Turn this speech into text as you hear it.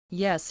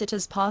Yes, it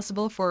is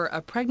possible for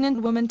a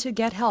pregnant woman to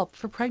get help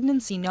for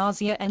pregnancy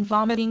nausea and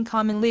vomiting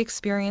commonly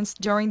experienced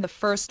during the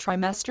first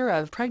trimester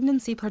of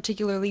pregnancy,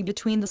 particularly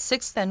between the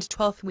 6th and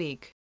 12th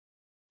week.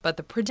 But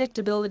the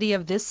predictability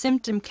of this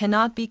symptom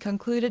cannot be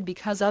concluded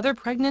because other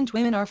pregnant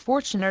women are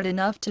fortunate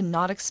enough to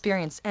not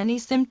experience any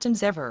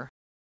symptoms ever.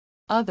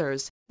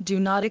 Others do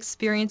not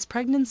experience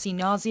pregnancy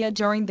nausea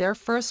during their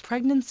first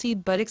pregnancy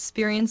but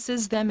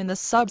experiences them in the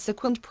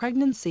subsequent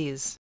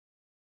pregnancies.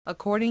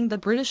 According to the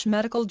British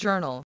Medical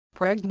Journal,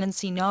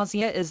 pregnancy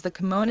nausea is the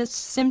commonest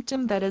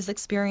symptom that is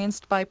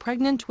experienced by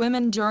pregnant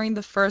women during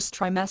the first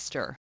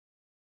trimester.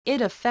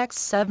 It affects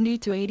 70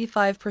 to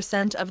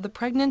 85% of the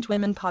pregnant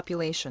women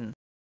population.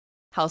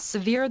 How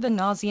severe the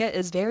nausea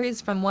is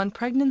varies from one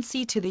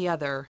pregnancy to the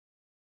other.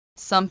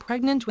 Some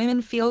pregnant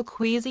women feel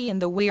queasy in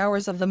the wee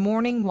hours of the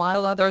morning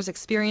while others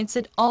experience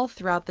it all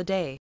throughout the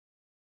day.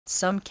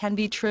 Some can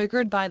be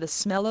triggered by the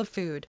smell of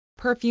food,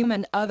 perfume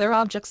and other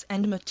objects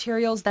and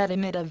materials that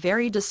emit a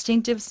very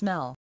distinctive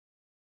smell.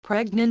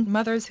 Pregnant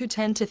mothers who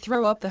tend to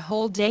throw up the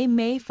whole day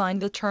may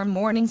find the term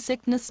morning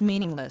sickness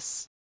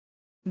meaningless.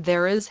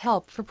 There is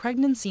help for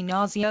pregnancy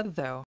nausea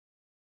though.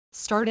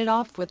 Started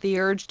off with the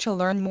urge to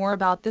learn more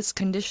about this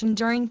condition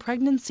during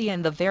pregnancy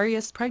and the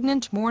various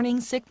pregnant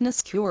morning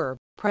sickness cure,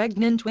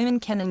 pregnant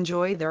women can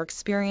enjoy their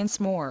experience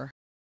more.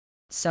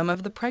 Some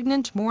of the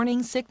pregnant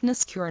morning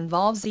sickness cure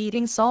involves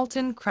eating salt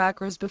and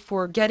crackers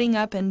before getting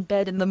up in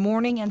bed in the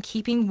morning and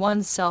keeping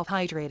oneself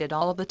hydrated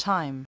all the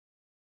time.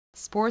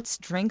 Sports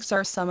drinks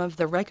are some of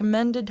the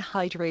recommended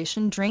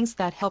hydration drinks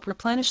that help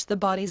replenish the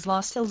body's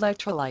lost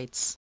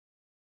electrolytes.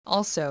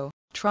 Also,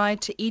 try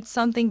to eat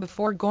something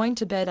before going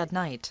to bed at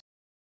night.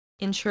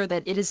 Ensure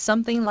that it is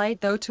something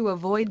light though to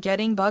avoid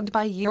getting bugged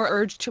by your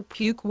urge to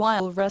puke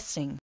while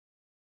resting.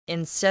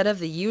 Instead of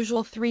the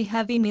usual 3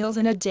 heavy meals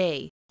in a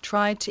day,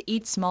 try to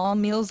eat small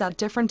meals at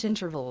different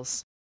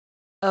intervals.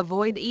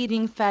 Avoid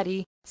eating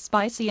fatty,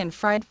 spicy and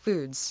fried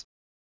foods.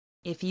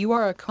 If you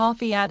are a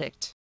coffee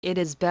addict, it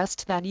is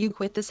best that you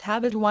quit this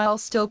habit while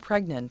still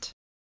pregnant.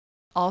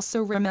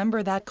 Also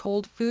remember that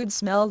cold foods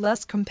smell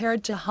less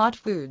compared to hot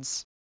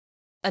foods.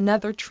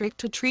 Another trick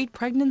to treat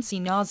pregnancy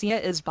nausea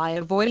is by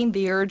avoiding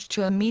the urge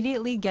to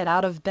immediately get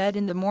out of bed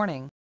in the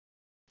morning.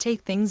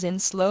 Take things in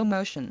slow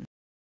motion.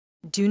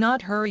 Do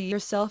not hurry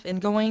yourself in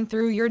going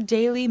through your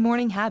daily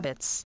morning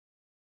habits.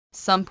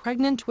 Some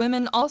pregnant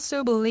women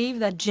also believe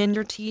that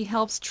ginger tea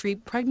helps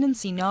treat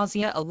pregnancy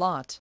nausea a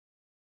lot.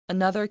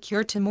 Another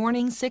cure to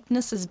morning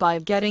sickness is by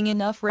getting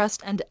enough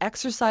rest and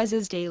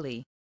exercises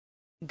daily.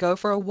 Go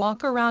for a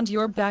walk around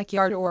your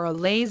backyard or a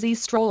lazy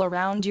stroll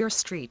around your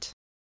street.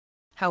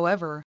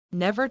 However,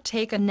 never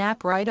take a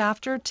nap right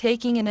after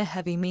taking in a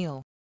heavy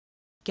meal.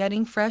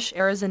 Getting fresh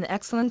air is an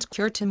excellent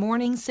cure to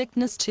morning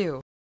sickness too.